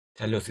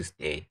Talos is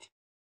dead.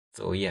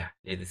 So yeah,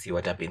 let's see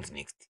what happens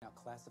next. Now,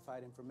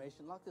 classified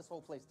information. Lock this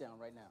whole place down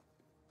right now.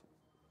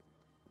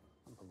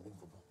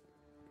 Unbelievable.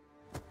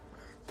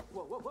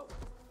 Whoa, whoa, whoa.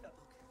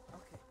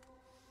 Okay.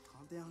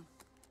 Calm down.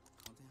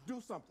 Calm down.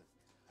 Do something.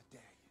 I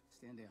dare you.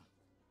 Stand down.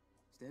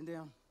 Stand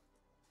down.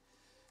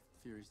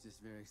 Fury's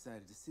just very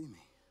excited to see me.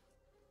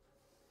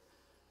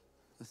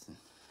 Listen.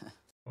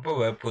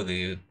 Probably put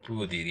the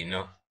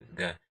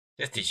gun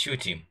just to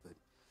shoot him. But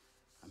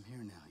I'm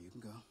here now. You can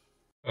go.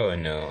 Oh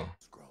no.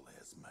 Scroll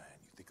ass man,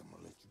 you think I'm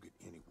gonna let you get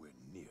anywhere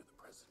near the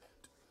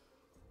president?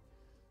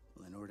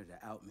 Well, in order to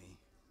out me,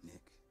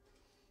 Nick,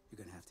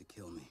 you're gonna have to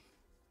kill me.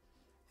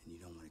 And you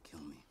don't want to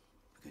kill me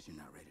because you're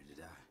not ready to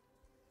die.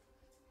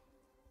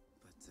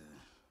 But,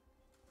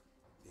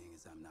 being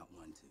as I'm not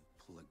one to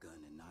pull a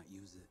gun and not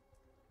use it,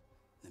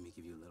 let me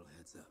give you a little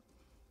heads up.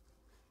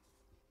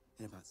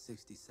 In about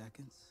 60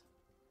 seconds,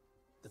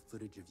 the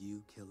footage of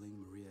you killing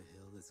Maria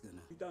Hill is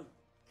gonna Be done.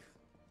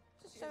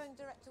 Just showing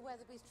Director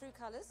Weatherby's true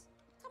colours.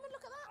 Come and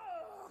look at that.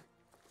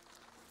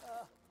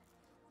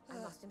 I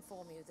must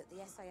inform you that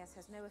the SAS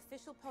has no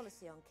official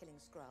policy on killing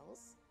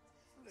Skrulls.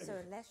 So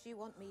unless you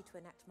want me to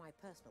enact my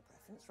personal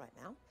preference right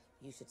now,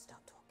 you should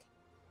start talking.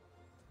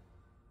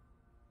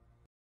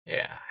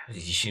 Yeah,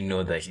 you should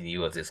know that he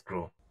was a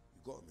screw.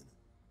 You got a minute.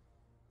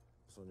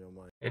 What's on your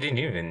mind? I didn't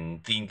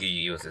even think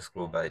he was a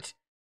screw, but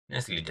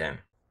nicely done.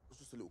 I was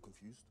just a little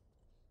confused.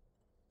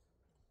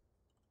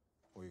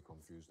 What are you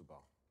confused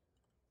about?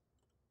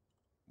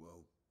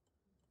 Well,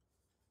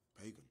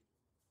 Pagan.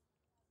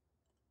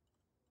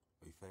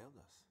 He failed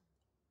us.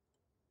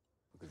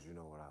 Because you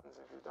know what happens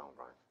if you don't,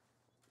 right?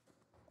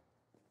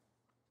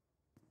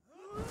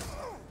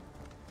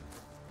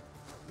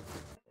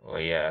 Oh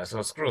yeah,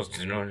 so Scrolls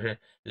do not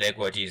like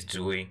what he's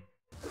doing.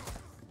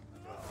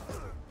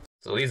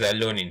 So he's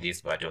alone in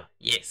this battle.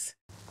 Yes.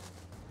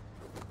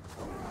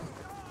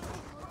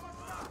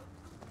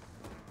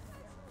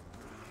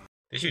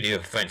 They should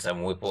have find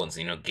some weapons,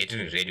 getting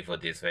ready for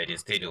this fight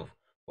instead of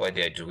what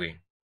they're doing.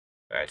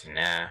 But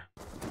nah.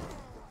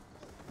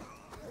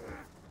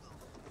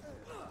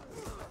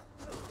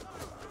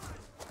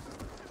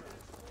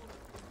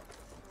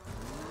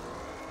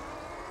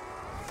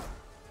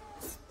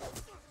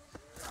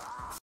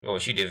 Oh,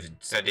 should have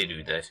started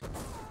with that.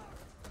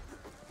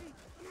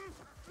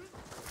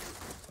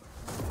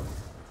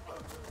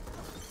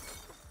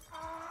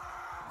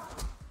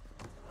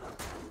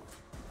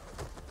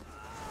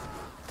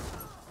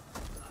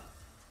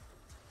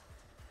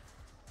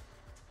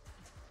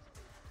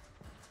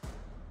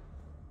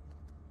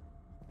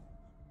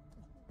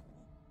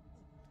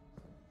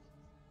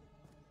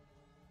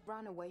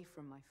 Ran away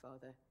from my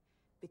father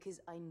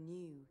because I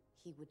knew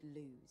he would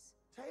lose.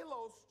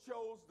 Talos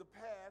chose the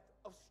path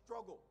of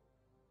struggle.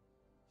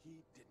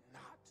 He did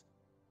not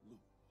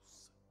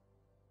lose.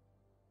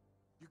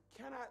 You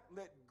cannot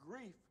let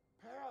grief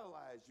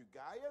paralyze you,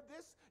 Gaia.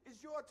 This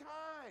is your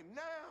time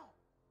now.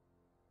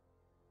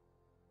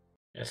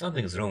 Yeah,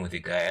 something's wrong with the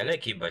guy. I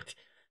like him, but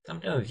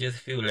sometimes I just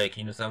feel like,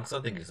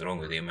 something is wrong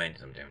with their mind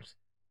sometimes.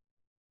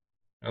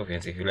 No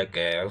offense if you like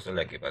guy, I also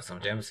like it, but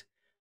sometimes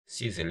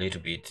she's a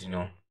little bit,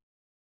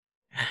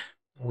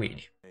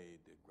 weird.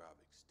 Made the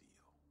Gravik steel.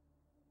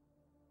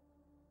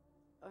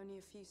 Only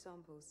a few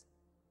samples.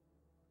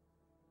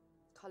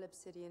 Cull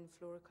obsidian,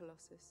 flora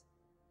colossus.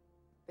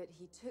 But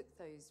he took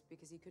those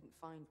because he couldn't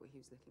find what he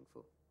was looking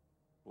for.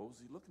 What was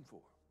he looking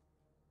for?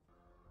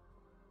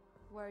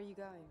 Where are you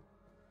going?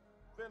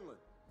 Finland.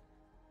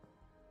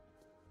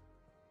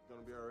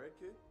 Gonna be alright,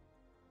 kid?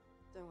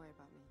 Don't worry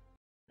about me.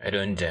 I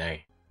don't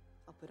die.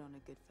 I'll put on a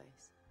good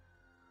face.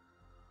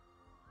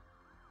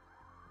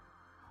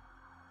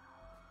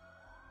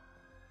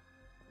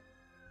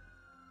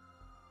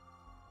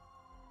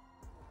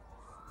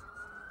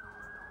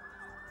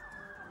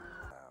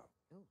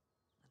 Ooh,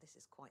 this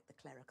is quite the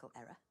clerical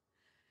error.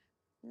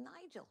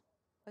 Nigel,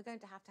 we're going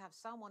to have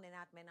someone in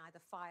admin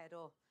either fired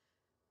or,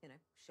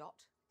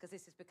 shot, because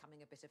this is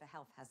becoming a bit of a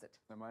health hazard.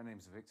 No, my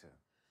name's Victor.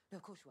 No,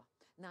 of course you are.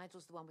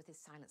 Nigel's the one with his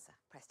silencer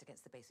pressed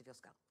against the base of your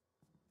skull.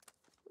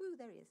 Ooh,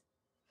 there he is.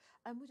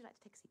 Would you like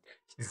to take a seat?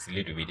 She's a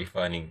little bit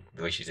funny,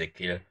 though she's a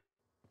killer.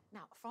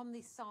 Now, from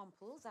these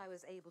samples I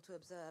was able to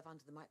observe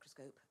under the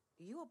microscope,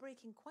 you are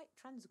breaking quite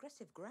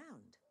transgressive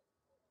ground.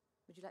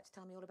 Would you like to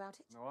tell me all about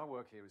it? No, I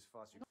work here as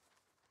far as you...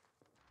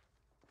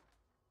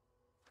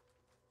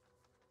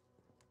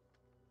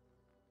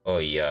 Oh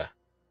yeah.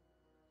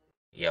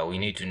 Yeah, we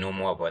need to know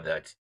more about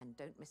that. And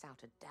don't miss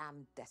out a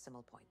damn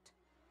decimal point.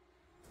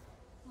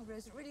 Well,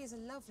 Rose, it really is a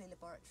lovely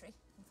laboratory.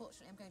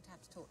 Unfortunately, I'm going to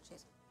have to torch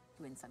it.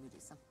 You win some, you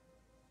lose some.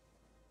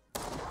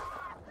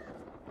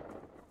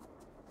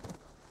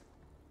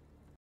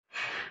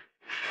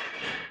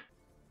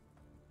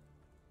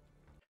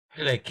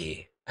 I like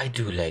it. I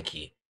do like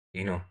it.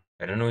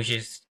 I don't know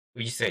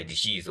which side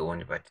she is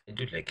on, but I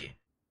do like it.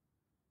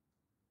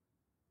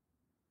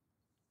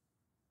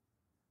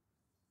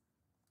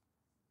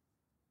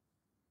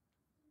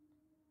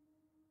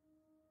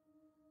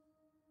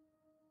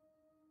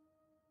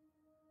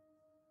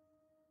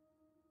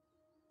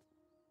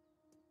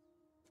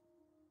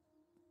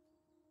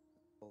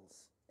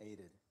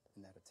 aided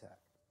in that attack.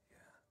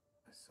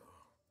 Yeah, I saw.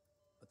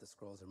 But the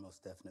Skrulls are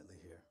most definitely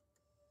here.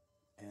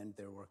 And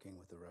they're working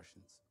with the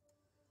Russians.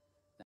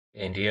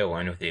 And you're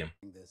one of them.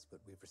 This, but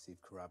we've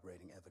received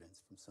corroborating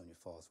evidence from Sonia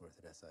Fallsworth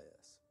at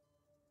SIS.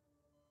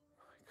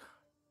 Oh my God.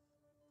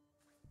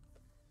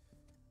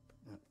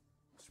 Now,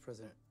 Mr.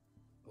 President,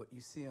 what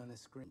you see on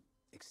this screen,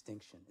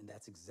 extinction, and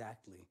that's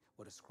exactly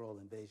what a Skrull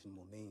invasion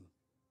will mean.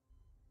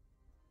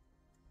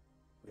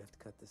 We have to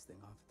cut this thing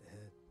off at the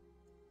head.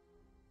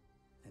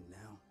 And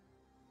now.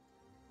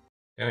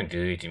 Don't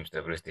do it,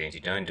 Mr.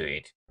 President. Don't do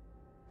it.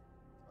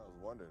 I was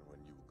wondering when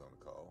you were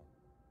gonna call.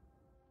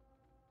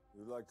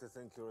 You'd like to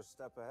think you're a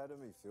step ahead of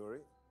me, Fury.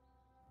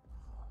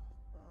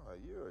 Oh,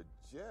 you're a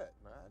jet.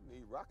 Now, I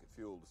need rocket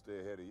fuel to stay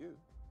ahead of you.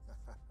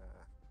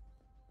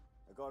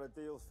 I got a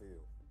deal for you.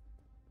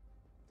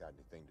 Got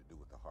anything to do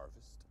with the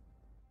harvest?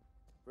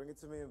 Bring it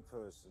to me in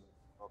person.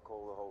 I'll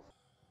call the whole...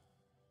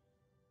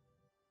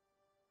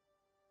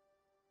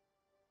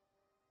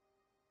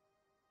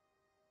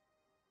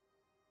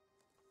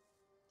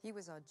 He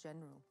was our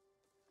general.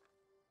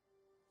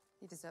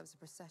 He deserves a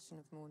procession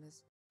of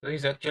mourners. So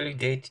he's actually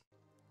dead.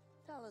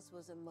 Dallas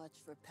wasn't much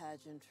for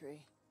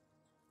pageantry.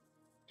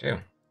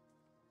 Damn.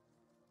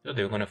 So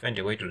they were gonna find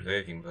a way to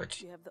revive him,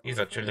 but he's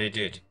actually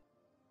dead.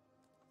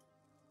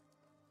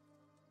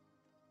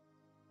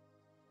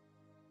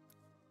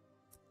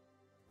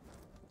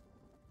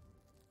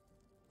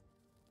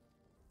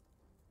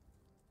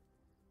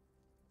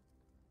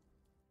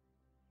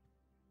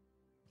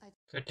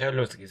 So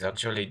Talos is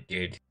actually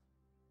dead.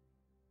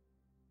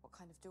 What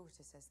kind of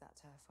daughter says that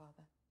to her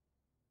father?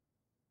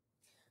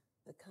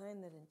 The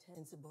kind that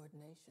intends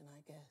insubordination,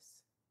 I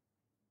guess.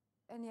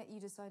 And yet you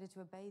decided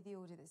to obey the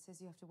order that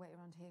says you have to wait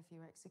around here for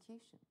your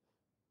execution.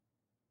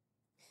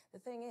 The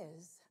thing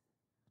is,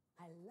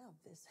 I love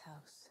this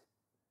house.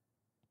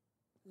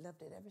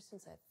 Loved it ever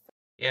since I...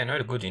 Yeah,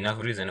 not a good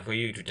enough reason for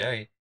you to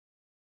die.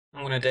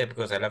 I'm gonna die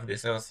because I love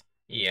this house.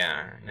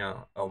 Yeah,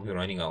 no, I'll be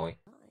running away.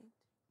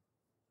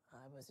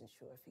 I wasn't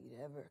sure if he'd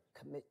ever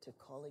commit to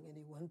calling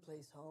any one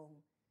place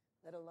home,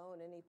 let alone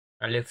any...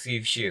 Let's see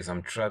if she has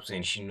some traps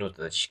and she knows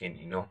that she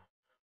can,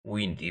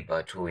 win the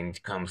battle when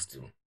it comes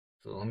to.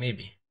 So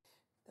maybe.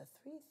 The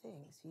three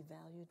things he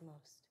valued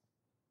most.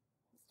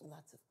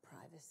 Lots of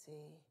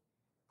privacy,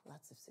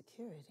 lots of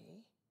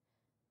security,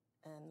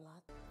 and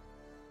lots...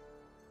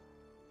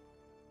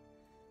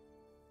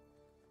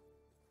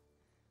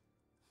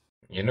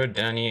 You're not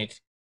done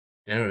yet.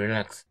 Then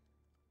relax.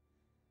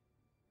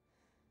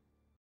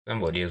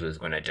 Somebody else is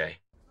gonna die.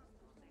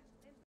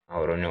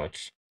 Or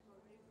not.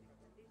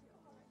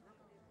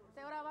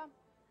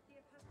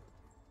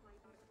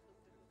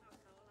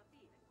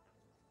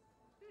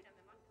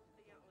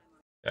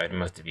 That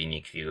must be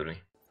Nick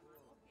Fury.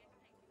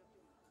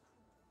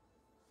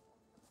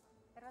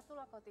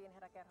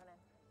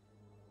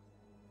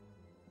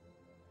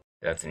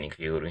 That's Nick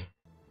Fury.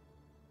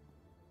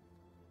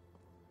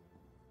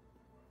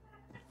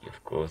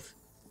 Of course.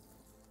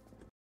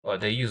 Oh,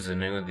 they're using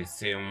the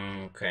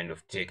same kind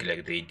of tech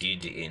like they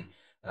did in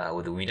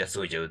with the Winter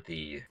Soldier with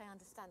the I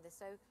understand this,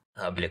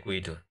 so Black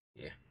Widow.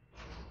 Yeah.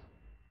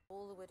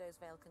 all the widow's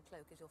veil can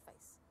cloak is your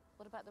face.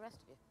 What about the rest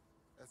of you?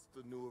 That's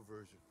the newer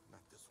version,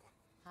 not this one.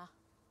 Huh?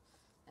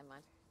 Never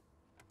mind.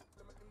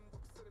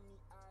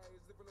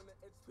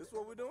 This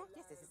what we're doing?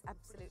 Yes, this is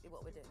absolutely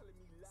what we're doing.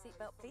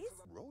 Seatbelt, please.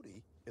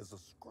 Rhodey is a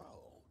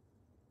Skrull.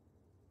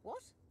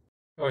 What?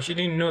 Oh, she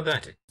didn't know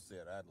that.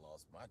 Said I'd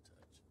lost my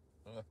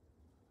touch.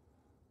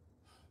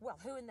 Well,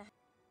 who in the...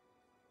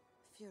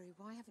 Fury,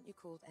 why haven't you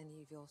called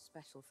any of your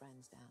special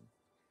friends down?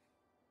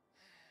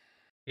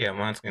 Yeah,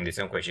 I'm asking the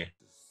same question.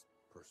 This is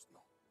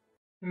personal.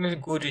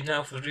 Not good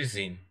enough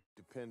reason.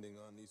 Depending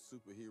on these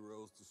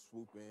superheroes to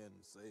swoop in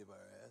and save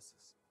our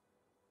asses.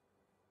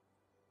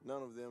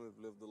 None of them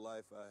have lived the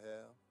life I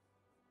have.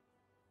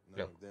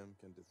 None of them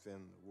can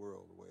defend the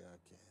world the way I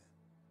can.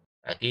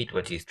 I get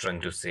what he's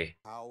trying to say.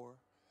 Power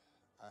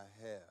I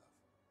have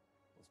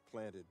was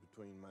planted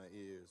between my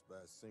ears by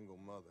a single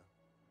mother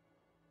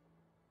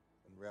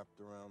and wrapped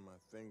around my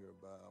finger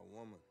by a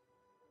woman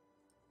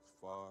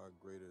who's far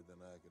greater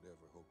than I could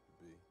ever hope to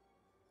be.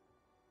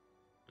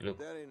 Look,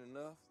 If that ain't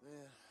enough,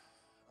 then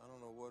I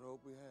don't know what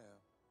hope we have.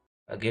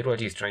 I get what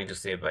he's trying to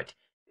say, but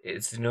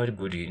it's not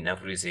good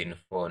enough reason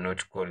for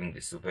not calling the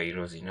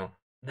superheroes,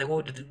 The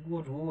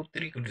World War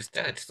III could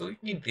start, so you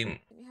need them.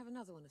 Can you have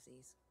another one of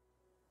these?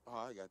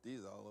 Oh, I got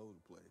these all over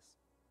the place.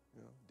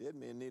 Dead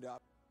men need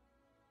op.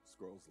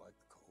 Scrolls like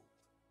the cold.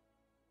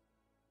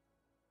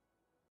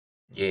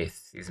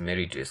 Yes, he's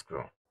married to a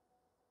Skrull.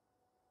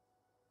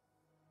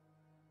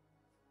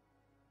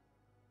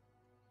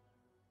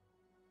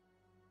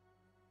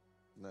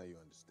 Now you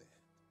understand.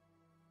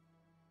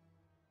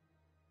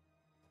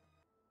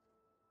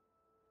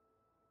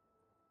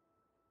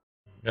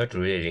 Not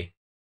really.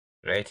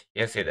 Right?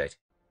 Yes, say that.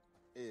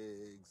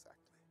 Exactly.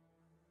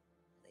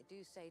 They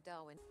do say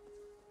Darwin.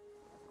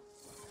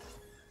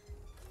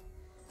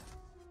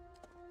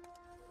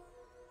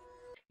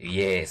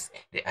 Yes,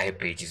 the eye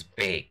page is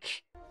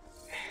back.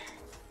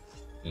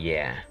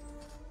 Yeah.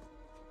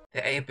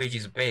 The eye patch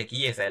is back.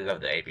 Yes, I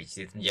love the eye patch.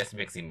 It just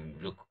makes him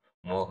look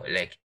more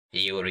like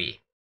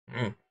Fury.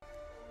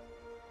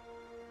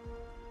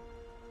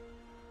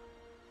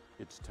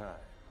 It's time.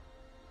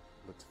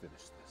 Let's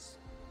finish this.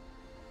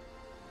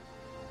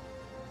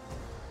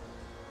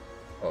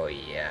 Oh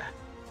yeah,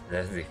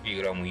 that's the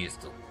figure I'm used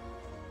to.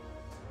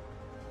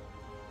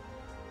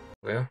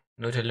 Well,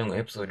 not a long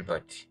episode,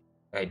 but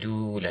I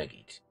do like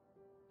it.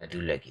 I do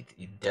like it.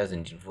 It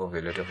doesn't involve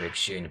a lot of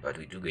action, but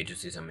we do get to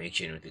see some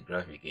action with the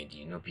graphic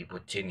and people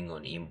turning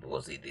on him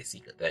because they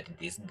see that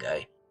this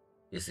guy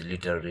is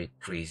literally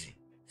crazy.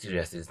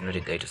 Seriously, it's not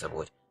a guy to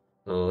support.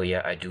 So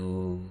yeah, I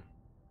do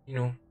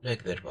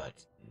like that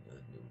part.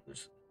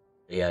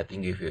 Yeah, I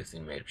think if you've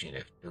seen my action,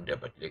 I've talked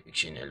about like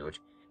action a lot.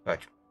 But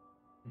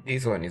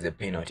this one is a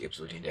pain-out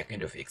episode, and I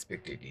kind of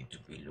expected it to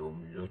be a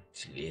lot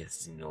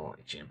less,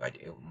 action, but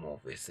more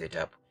of a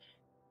setup.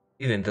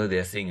 Even though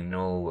they're saying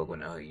no, we're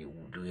gonna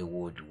do a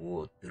World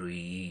War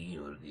III,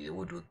 or the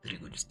World War III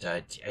could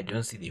start. I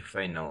don't see the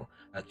final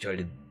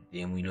actually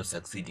them,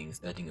 succeeding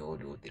starting a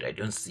World War III. I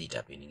don't see it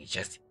happening. It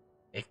just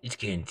it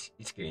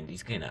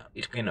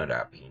cannot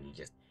happen. It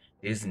just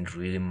there isn't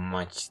really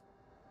much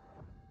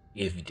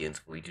evidence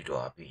for it to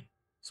happen.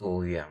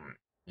 So yeah,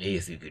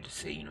 yes, you could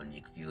say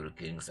Nick Fury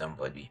killing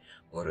somebody,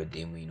 or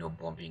them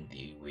bombing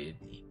the way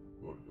the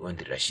when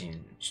the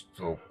Russian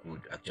so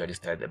could actually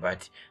start the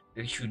but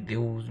they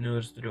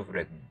was sort of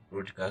like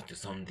broadcast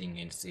something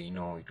and say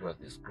it was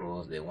the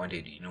scrolls they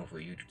wanted for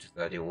you to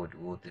start a World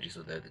War III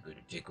so that they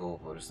could take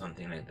over or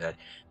something like that.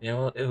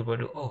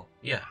 Everybody, oh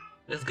yeah,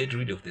 let's get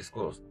rid of the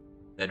scrolls.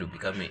 That will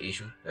become an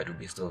issue that will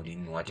be solved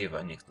in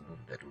whatever next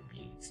movie that will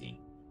be seeing,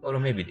 or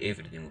maybe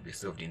everything will be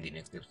solved in the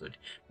next episode,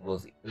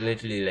 because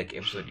lately like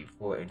episode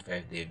 4 and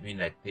 5 they've been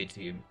like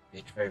 30,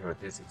 35 or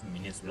 36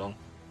 minutes long,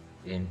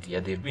 and yeah,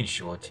 they've been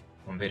short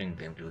comparing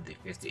them to the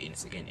first and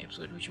second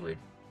episode, which were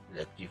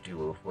like 50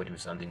 or 40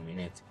 something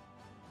minutes.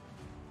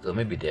 So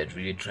maybe they're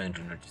really trying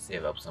to not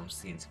save up some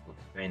scenes for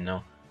the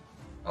final.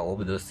 I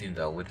hope those scenes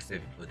are worth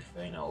saving for the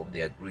final. I hope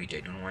they are great. I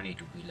don't want it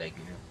to be like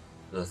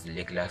those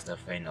lackluster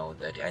final,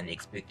 that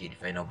unexpected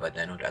final, but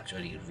they're not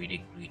actually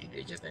really great.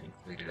 They're just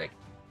unexpected. Like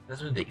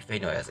that's what the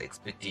final I was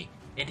expecting,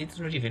 and it's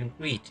not even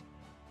great.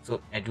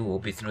 So I do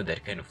hope it's not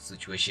that kind of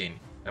situation.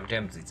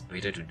 Sometimes it's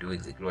better to do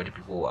exactly what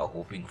people are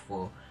hoping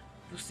for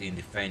to see in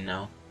the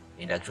final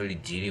and actually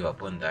deliver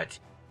upon that.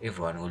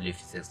 Everyone will live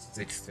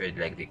satisfied,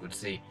 like they could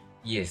say,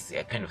 yes,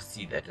 I kind of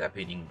see that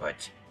happening,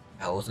 but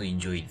I also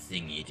enjoyed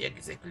seeing it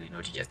exactly,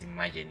 not just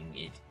imagining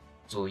it.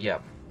 So yeah,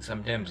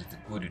 sometimes it's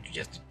good to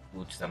just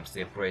put some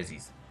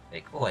surprises,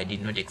 like, oh, I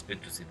did not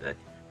expect to see that.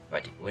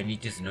 But when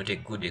it is not a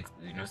good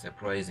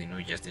surprise,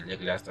 just a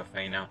lackluster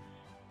final,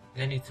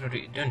 then it's not.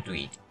 Don't do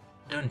it.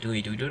 Don't do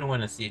it. We don't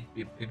want to see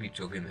people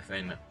talk in the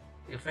final.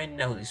 The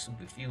final is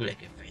to feel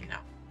like a final.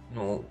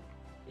 No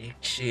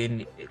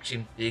action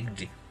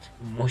packed,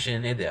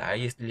 emotion at the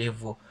highest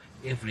level.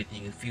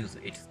 Everything feels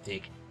at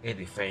stake at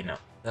the final.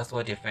 That's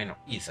what a final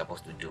is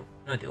supposed to do,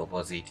 not the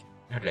opposite.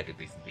 Not like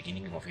the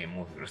beginning of a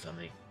movie or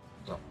something.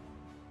 So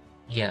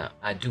yeah,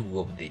 I do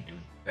hope they do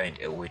find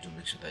a way to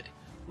make sure that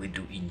we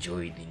do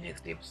enjoy the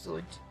next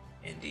episode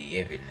and the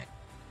have like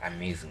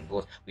amazing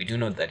boss. We do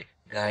know that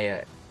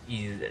Gaia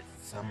is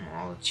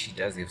somehow, she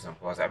does have some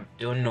powers. I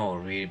don't know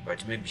really,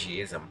 but maybe she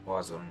has some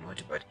powers or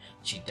not, but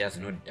she does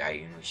not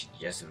die, she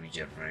just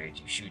regenerates.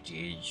 You shoot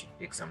her, she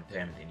takes some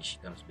time, then she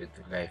comes back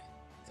to life.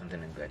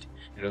 Something like that.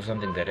 It was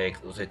something that I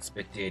also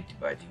expected,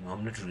 but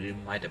I'm not really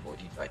mad about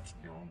it, but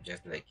I'm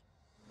just like,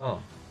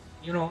 oh,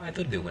 I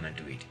thought they were gonna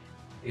do it.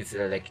 It's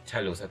like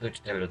Talos. I thought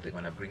Talos they're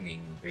gonna bring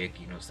him back.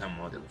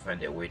 Somehow they will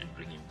find a way to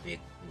bring him back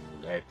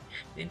to life,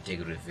 then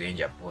take revenge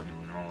upon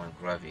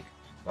Gravik.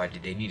 But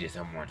they needed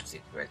someone to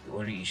sacrifice. The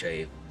only issue I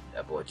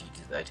have about it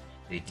is that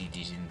they did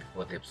it in the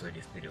 4th episode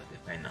instead of the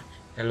final.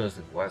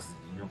 Talos was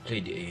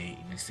played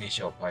an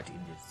essential part in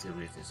the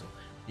series. So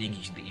I think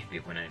if they're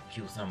gonna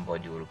kill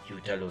somebody or kill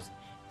Talos,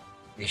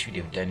 they should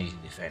have done it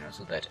in the final,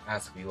 so that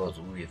us viewers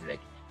who have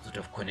like sort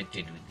of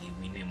connected with him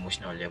in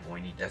emotional level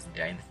when he does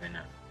die in the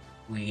final,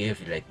 we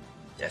have like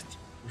just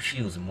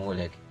feels more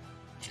like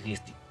at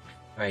least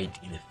fight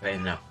in the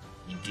final.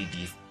 He did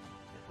this.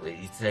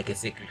 It's like a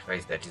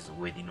sacrifice that is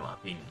worth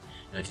happening,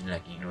 not in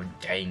like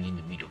dying in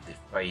the middle of the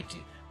fight,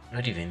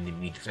 not even in the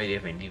mid fight,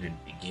 haven't even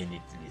began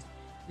at least.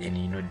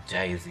 Then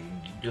dies. You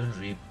don't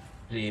really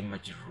play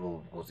much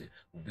role because it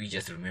will be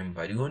just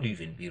remembered. You won't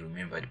even be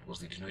remembered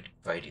because you did not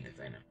fight in the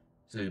final.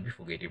 So you'll be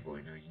forgettable.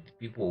 The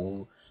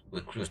people who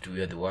were close to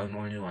you are the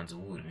only ones who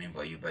will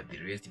remember you, but the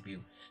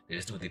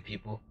rest of the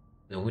people,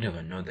 they would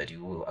never know that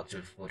you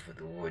actually fought for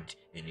the world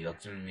and you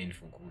actually meant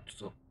for good.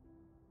 So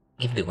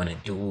if they're gonna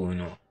do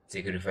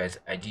sacrifice,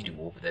 I did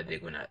hope that they're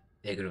gonna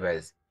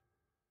sacrifice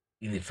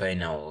in the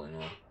final.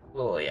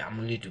 Oh yeah, I'm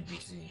a little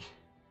bit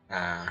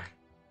I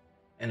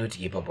not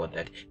keep about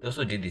that. They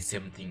also did the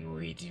same thing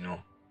with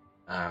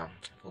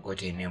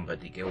forgot her name,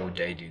 but the girl who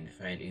died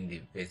in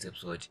the first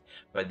episode.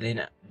 But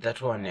then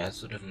that one, I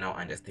sort of now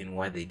understand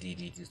why they did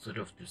it. It's sort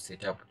of to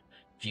set up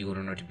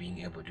Fiora not being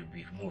able to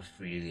be move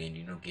freely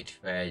and get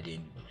fired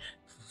and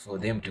for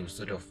them to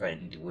sort of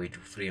find a way to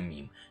frame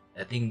him.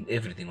 I think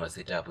everything was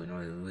set up,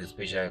 with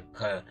special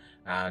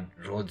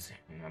roads.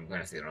 I'm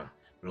gonna say wrong.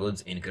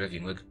 Roads and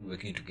Graving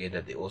working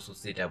together. They also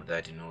set up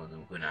that they're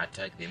gonna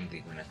attack them.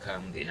 They're gonna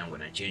come. Then I'm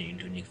gonna change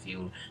into Nick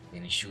Fury,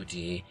 then shoot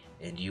here,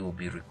 and you will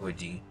be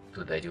recording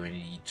so that when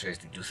he tries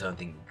to do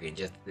something, you can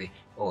just say,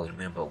 "Oh,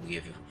 remember we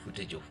have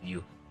footage of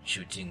you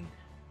shooting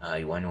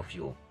one of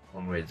your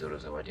comrades or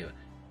whatever."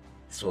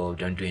 So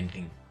don't do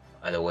anything,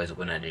 otherwise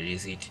we're gonna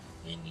release it,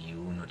 and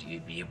you will not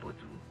be able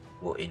to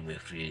go anywhere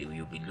freely.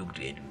 You'll be looked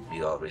and you'll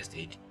be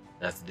arrested.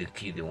 That's the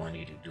key they want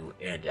you to do,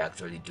 and they're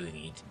actually doing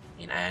it.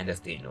 And I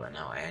understand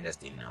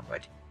now,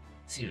 but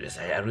serious,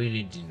 I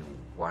really didn't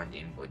want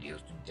anybody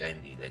else to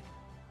join the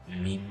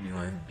me in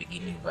the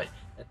beginning, but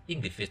I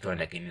think the first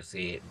one, I can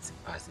say it's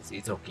passes.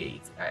 It's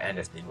okay. I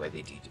understand why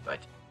they did it, but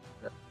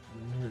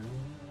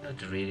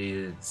not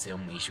really the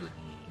same issue.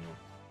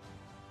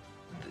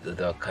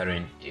 The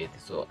current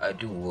death. So I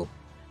do hope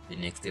the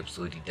next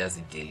episode it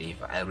doesn't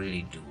deliver. I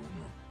really do.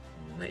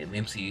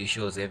 MCU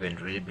shows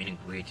haven't really been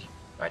great,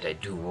 but I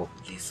do hope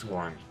this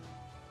one,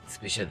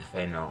 especially the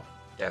final,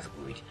 does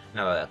great.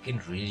 Now I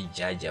can't really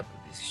judge up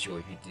this show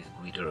if it is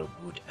great or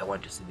good. I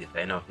want to see the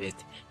final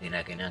first, then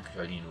I can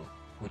actually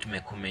put my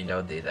comment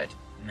out there that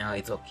now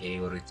it's okay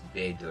or it's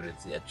bad or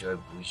it's actually a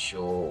good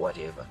show or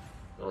whatever.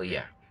 So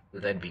yeah.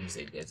 With that being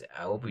said, guys,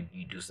 I hope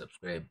you do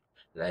subscribe,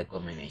 like,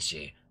 comment, and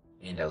share.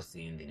 And I'll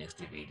see you in the next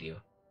video.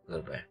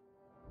 Goodbye.